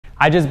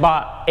I just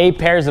bought 8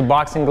 pairs of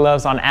boxing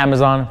gloves on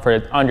Amazon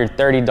for under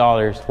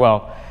 $30.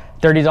 Well,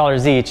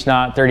 $30 each,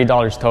 not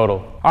 $30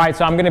 total. All right,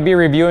 so I'm gonna be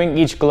reviewing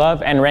each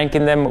glove and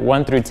ranking them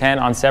 1 through 10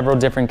 on several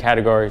different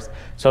categories.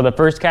 So the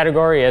first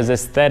category is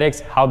aesthetics,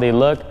 how they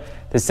look.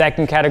 The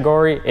second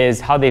category is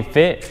how they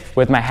fit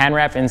with my hand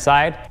wrap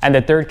inside. And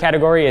the third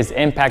category is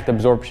impact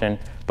absorption.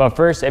 But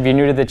first, if you're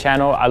new to the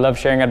channel, I love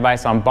sharing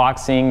advice on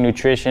boxing,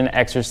 nutrition,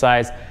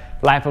 exercise,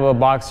 life of a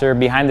boxer,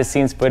 behind the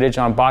scenes footage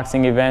on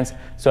boxing events.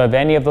 So if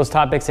any of those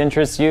topics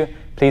interest you,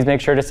 please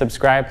make sure to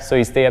subscribe so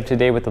you stay up to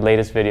date with the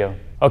latest video.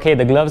 Okay,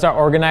 the gloves are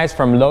organized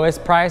from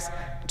lowest price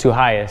to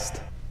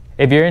highest.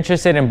 If you're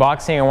interested in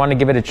boxing and want to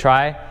give it a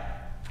try,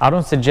 I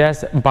don't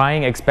suggest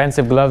buying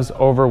expensive gloves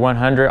over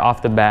 $100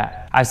 off the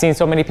bat. I've seen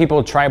so many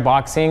people try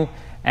boxing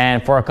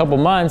and for a couple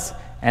months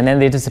and then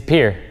they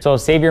disappear. So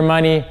save your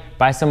money,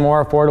 buy some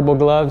more affordable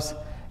gloves,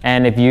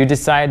 and if you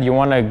decide you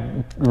want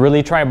to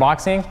really try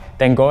boxing,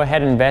 then go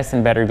ahead and invest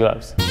in better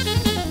gloves.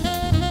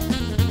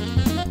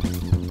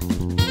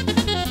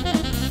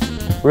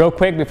 Real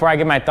quick, before I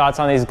give my thoughts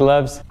on these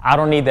gloves, I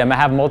don't need them. I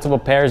have multiple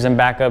pairs in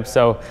backup,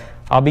 so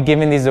I'll be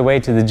giving these away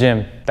to the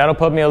gym. That'll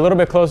put me a little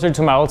bit closer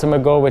to my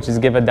ultimate goal, which is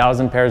give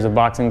 1,000 pairs of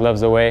boxing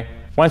gloves away.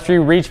 Once we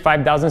reach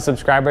 5,000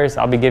 subscribers,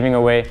 I'll be giving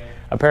away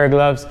a pair of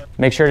gloves.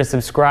 Make sure to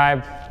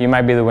subscribe. You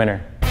might be the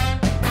winner.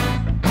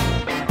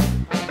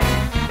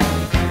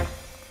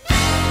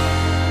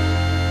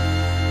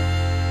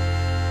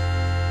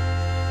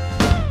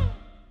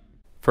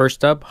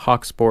 First up,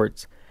 Hawk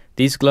Sports.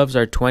 These gloves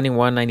are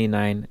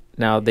 $21.99.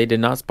 Now, they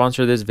did not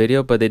sponsor this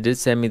video, but they did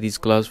send me these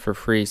gloves for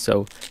free,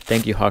 so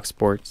thank you, Hawk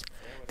Sports.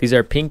 These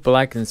are pink,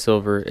 black, and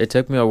silver. It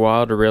took me a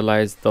while to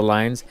realize the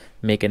lines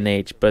make an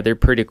H, but they're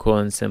pretty cool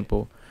and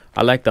simple.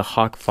 I like the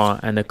Hawk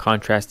font and the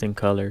contrasting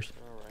colors.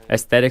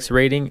 Aesthetics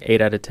rating,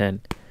 8 out of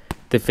 10.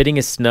 The fitting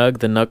is snug,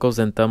 the knuckles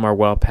and thumb are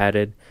well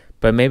padded,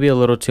 but maybe a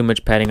little too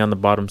much padding on the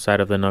bottom side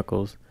of the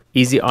knuckles.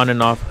 Easy on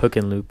and off hook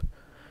and loop.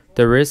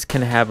 The wrist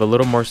can have a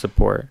little more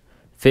support.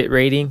 Fit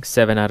rating,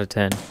 7 out of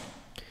 10.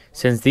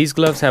 Since these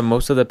gloves have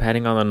most of the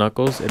padding on the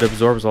knuckles, it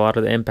absorbs a lot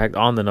of the impact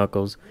on the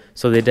knuckles,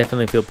 so they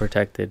definitely feel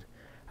protected.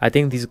 I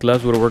think these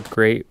gloves would work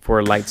great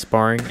for light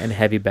sparring and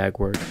heavy bag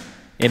work.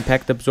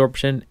 Impact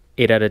absorption,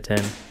 8 out of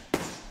 10.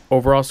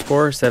 Overall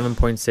score,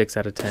 7.6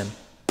 out of 10.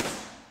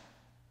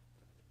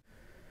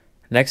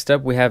 Next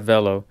up, we have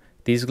Velo.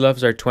 These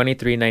gloves are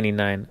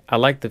 $23.99. I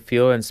like the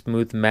feel and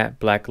smooth matte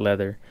black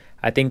leather.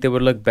 I think they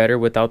would look better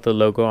without the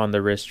logo on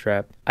the wrist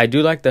strap. I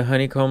do like the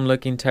honeycomb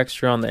looking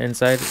texture on the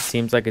inside. It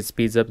seems like it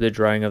speeds up the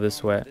drying of the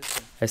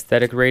sweat.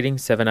 Aesthetic rating,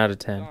 7 out of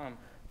 10.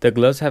 The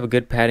gloves have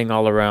good padding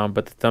all around,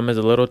 but the thumb is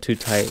a little too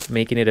tight,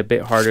 making it a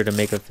bit harder to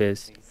make a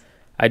fist.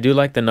 I do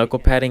like the knuckle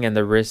padding and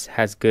the wrist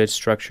has good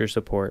structure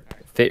support.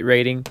 Fit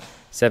rating,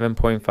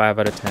 7.5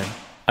 out of 10.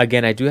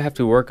 Again, I do have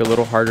to work a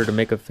little harder to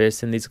make a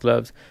fist in these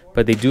gloves,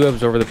 but they do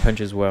absorb the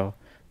punches well.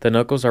 The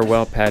knuckles are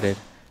well padded.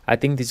 I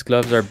think these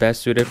gloves are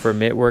best suited for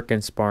mitt work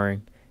and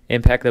sparring.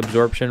 Impact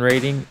absorption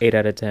rating, 8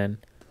 out of 10.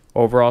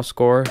 Overall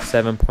score,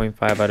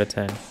 7.5 out of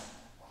 10.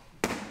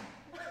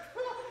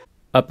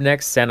 Up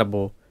next,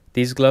 Sanabul.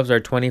 These gloves are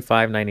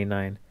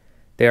 $25.99.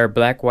 They are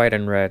black, white,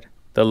 and red.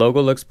 The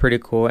logo looks pretty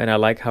cool and I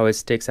like how it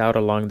sticks out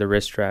along the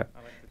wrist strap.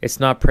 It's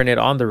not printed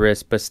on the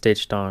wrist but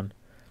stitched on.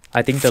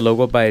 I think the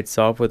logo by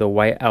itself with a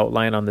white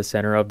outline on the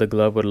center of the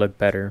glove would look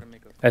better.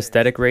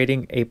 Aesthetic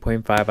rating,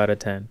 8.5 out of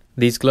 10.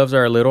 These gloves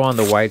are a little on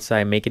the wide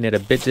side, making it a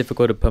bit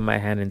difficult to put my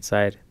hand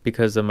inside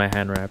because of my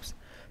hand wraps.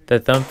 The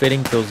thumb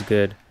fitting feels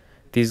good.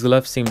 These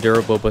gloves seem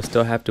durable but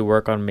still have to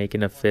work on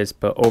making a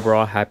fist, but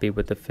overall happy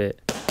with the fit.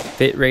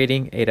 Fit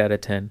rating, 8 out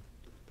of 10.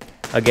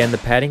 Again, the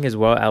padding is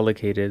well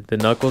allocated. The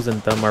knuckles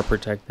and thumb are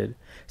protected.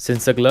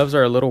 Since the gloves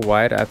are a little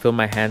wide, I feel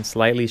my hand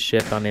slightly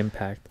shift on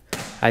impact.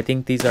 I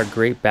think these are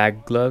great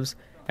bag gloves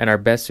and are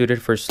best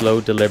suited for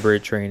slow,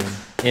 deliberate training.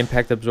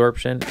 Impact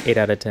absorption, 8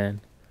 out of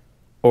 10.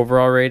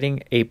 Overall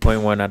rating,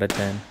 8.1 out of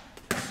 10.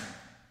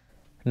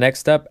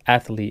 Next up,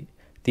 Athlete.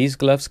 These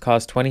gloves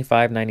cost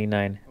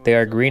 $25.99. They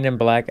are green and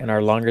black and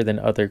are longer than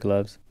other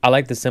gloves. I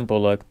like the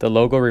simple look. The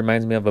logo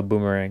reminds me of a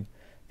boomerang.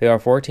 They are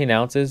 14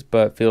 ounces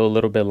but feel a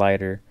little bit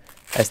lighter.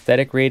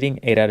 Aesthetic rating,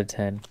 8 out of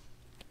 10.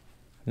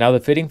 Now the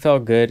fitting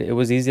felt good, it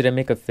was easy to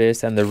make a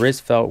fist, and the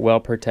wrist felt well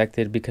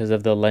protected because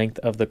of the length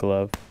of the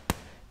glove.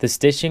 The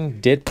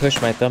stitching did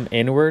push my thumb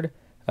inward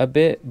a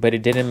bit, but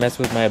it didn't mess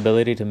with my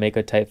ability to make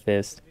a tight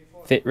fist.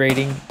 Fit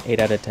rating, 8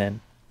 out of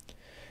 10.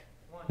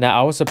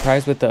 Now I was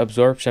surprised with the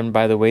absorption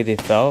by the way they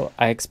felt.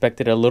 I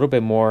expected a little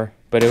bit more,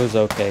 but it was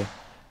okay.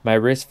 My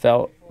wrist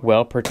felt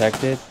well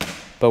protected,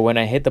 but when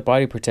I hit the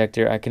body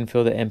protector, I can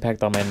feel the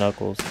impact on my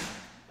knuckles.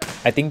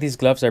 I think these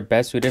gloves are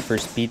best suited for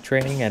speed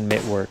training and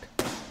mitt work.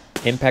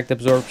 Impact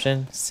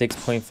absorption,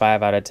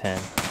 6.5 out of 10.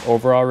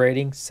 Overall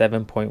rating,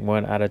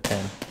 7.1 out of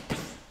 10.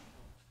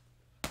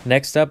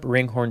 Next up,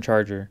 Ringhorn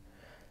Charger.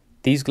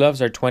 These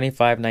gloves are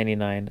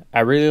 $25.99. I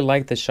really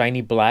like the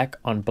shiny black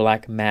on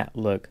black matte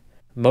look.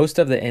 Most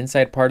of the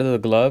inside part of the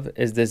glove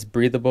is this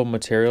breathable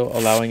material,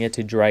 allowing it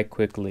to dry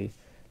quickly.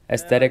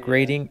 Aesthetic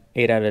rating,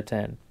 8 out of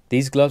 10.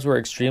 These gloves were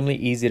extremely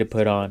easy to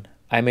put on.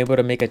 I'm able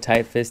to make a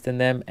tight fist in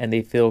them and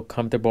they feel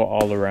comfortable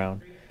all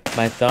around.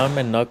 My thumb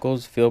and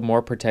knuckles feel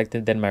more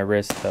protected than my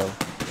wrist though.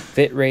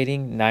 Fit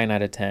rating 9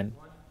 out of 10.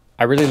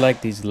 I really like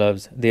these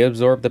gloves. They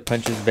absorb the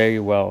punches very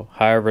well.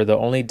 However, the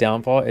only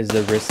downfall is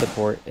the wrist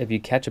support. If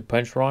you catch a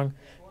punch wrong,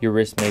 your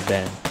wrist may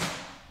bend.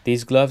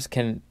 These gloves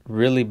can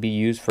really be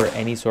used for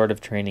any sort of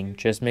training.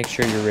 Just make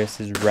sure your wrist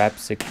is wrapped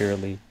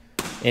securely.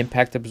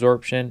 Impact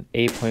absorption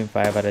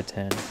 8.5 out of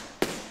 10.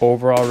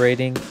 Overall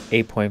rating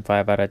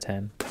 8.5 out of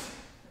 10.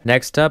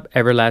 Next up,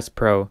 Everlast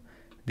Pro.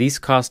 These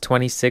cost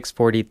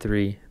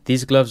 $26.43.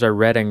 These gloves are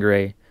red and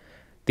gray.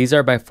 These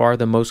are by far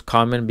the most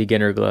common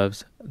beginner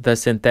gloves. The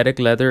synthetic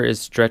leather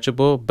is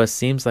stretchable but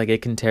seems like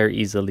it can tear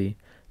easily.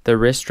 The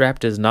wrist strap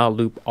does not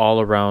loop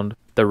all around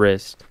the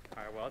wrist.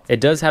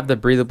 It does have the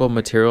breathable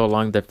material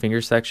along the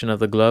finger section of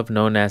the glove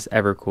known as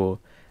Evercool.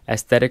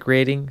 Aesthetic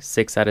rating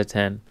 6 out of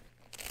 10.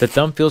 The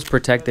thumb feels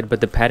protected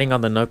but the padding on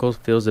the knuckles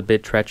feels a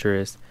bit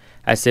treacherous,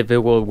 as if it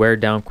will wear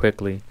down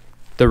quickly.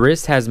 The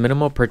wrist has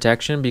minimal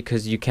protection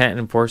because you can't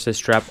enforce the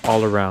strap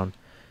all around.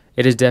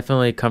 It is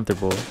definitely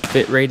comfortable.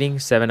 Fit rating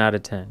 7 out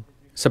of 10.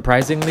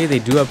 Surprisingly, they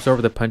do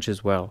absorb the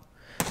punches well.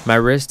 My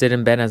wrist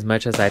didn't bend as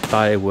much as I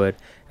thought it would,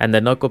 and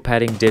the knuckle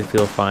padding did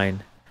feel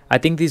fine. I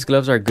think these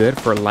gloves are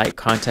good for light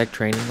contact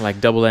training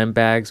like double M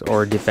bags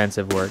or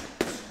defensive work.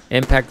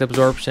 Impact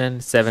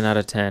absorption 7 out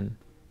of 10.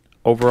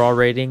 Overall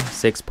rating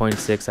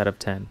 6.6 out of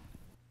 10.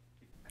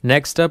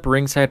 Next up,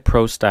 Ringside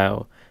Pro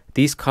Style.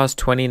 These cost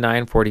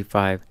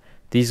 $29.45.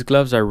 These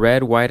gloves are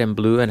red, white, and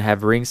blue and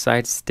have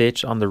Ringside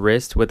stitched on the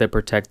wrist with a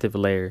protective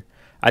layer.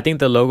 I think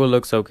the logo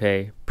looks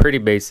okay, pretty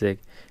basic.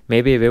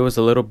 Maybe if it was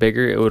a little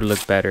bigger it would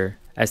look better.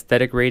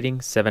 Aesthetic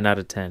rating 7 out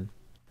of 10.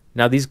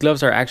 Now these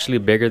gloves are actually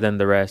bigger than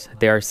the rest.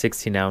 They are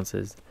 16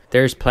 ounces.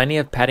 There is plenty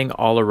of padding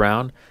all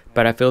around,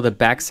 but I feel the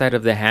back side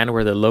of the hand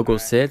where the logo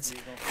sits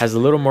has a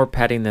little more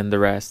padding than the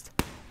rest.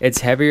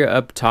 It's heavier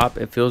up top.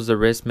 It feels the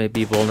wrist may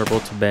be vulnerable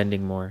to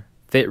bending more.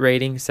 Fit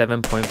rating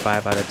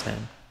 7.5 out of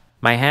 10.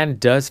 My hand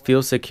does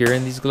feel secure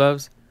in these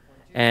gloves,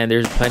 and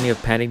there's plenty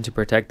of padding to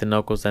protect the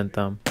knuckles and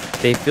thumb.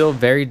 They feel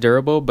very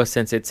durable, but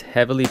since it's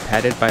heavily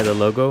padded by the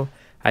logo,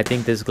 I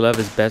think this glove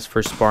is best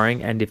for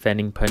sparring and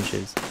defending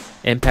punches.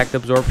 Impact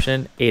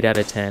absorption 8 out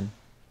of 10.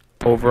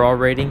 Overall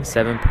rating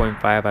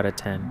 7.5 out of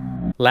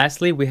 10.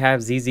 Lastly, we have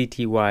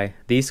ZZTY.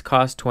 These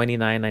cost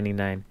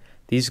 $29.99.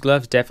 These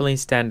gloves definitely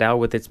stand out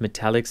with its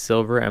metallic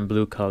silver and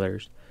blue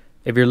colors.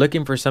 If you're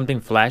looking for something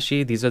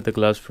flashy, these are the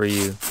gloves for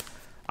you.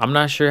 I'm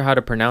not sure how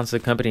to pronounce the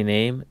company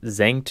name,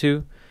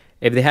 Zangtu.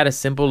 If they had a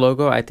simple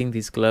logo, I think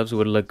these gloves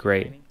would look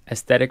great.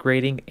 Aesthetic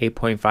rating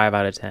 8.5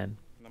 out of 10.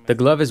 The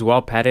glove is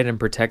well padded and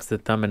protects the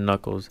thumb and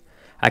knuckles.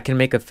 I can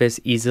make a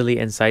fist easily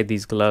inside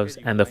these gloves,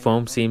 and the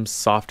foam seems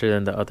softer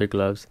than the other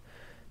gloves.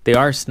 They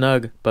are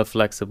snug but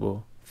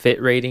flexible.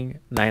 Fit rating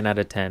 9 out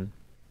of 10.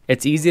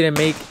 It's easy to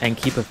make and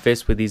keep a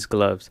fist with these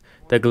gloves.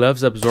 The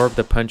gloves absorb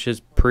the punches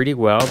pretty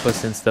well, but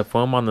since the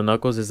foam on the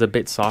knuckles is a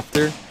bit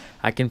softer,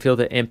 I can feel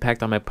the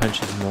impact on my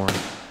punches more.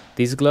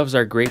 These gloves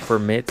are great for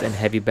mitts and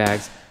heavy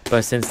bags,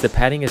 but since the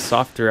padding is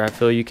softer, I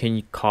feel you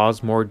can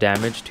cause more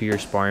damage to your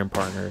sparring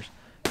partners.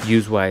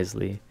 Use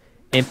wisely.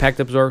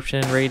 Impact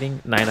absorption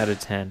rating 9 out of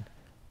 10.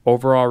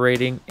 Overall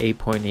rating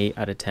 8.8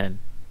 out of 10.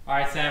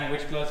 Alright Sam,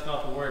 which gloves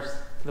felt the worst?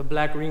 The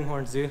black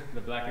ringhorns, dude.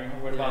 The black ring.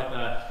 What about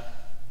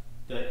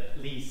the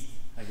least,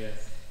 I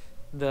guess?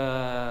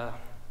 The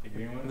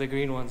green ones? The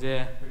green ones,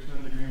 yeah. Which one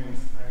are the green ones?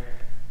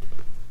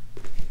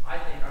 I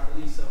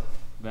believe so.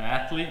 The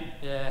athlete?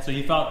 Yeah. So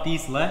you felt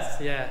these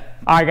less? Yeah.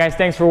 Alright guys,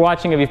 thanks for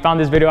watching. If you found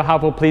this video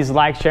helpful, please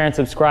like, share, and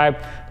subscribe.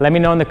 Let me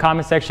know in the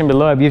comment section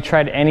below if you've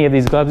tried any of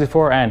these gloves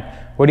before and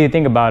what do you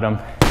think about them?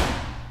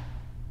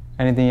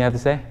 Anything you have to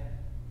say?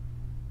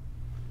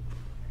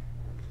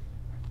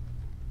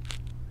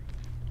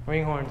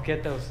 Ringhorns,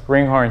 get those.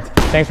 Ring horns.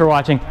 Thanks for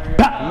watching.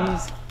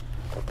 These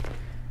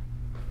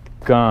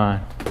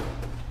gone.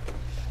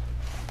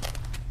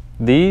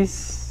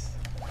 These.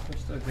 They're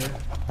still good.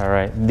 All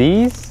right.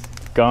 These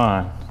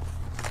gone.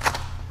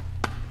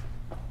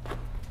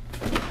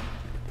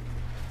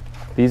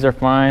 These are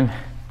fine.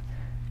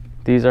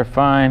 These are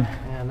fine.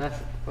 Man, that's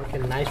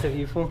fucking nice of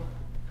you, fool.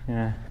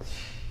 Yeah,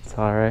 it's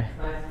all right.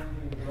 Nice of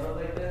you, gloves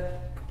like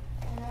that.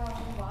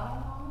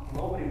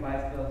 Nobody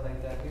buys gloves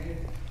like that, dude.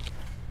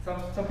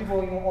 Some people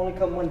only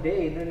come one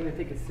day and don't even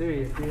take it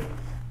serious, dude.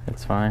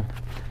 It's fine.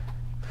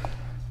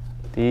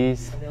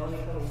 These. And they only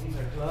come with these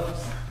are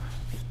gloves.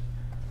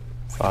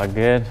 It's all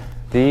good.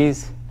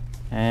 These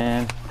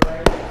and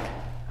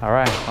all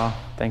right. Well,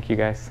 thank you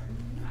guys.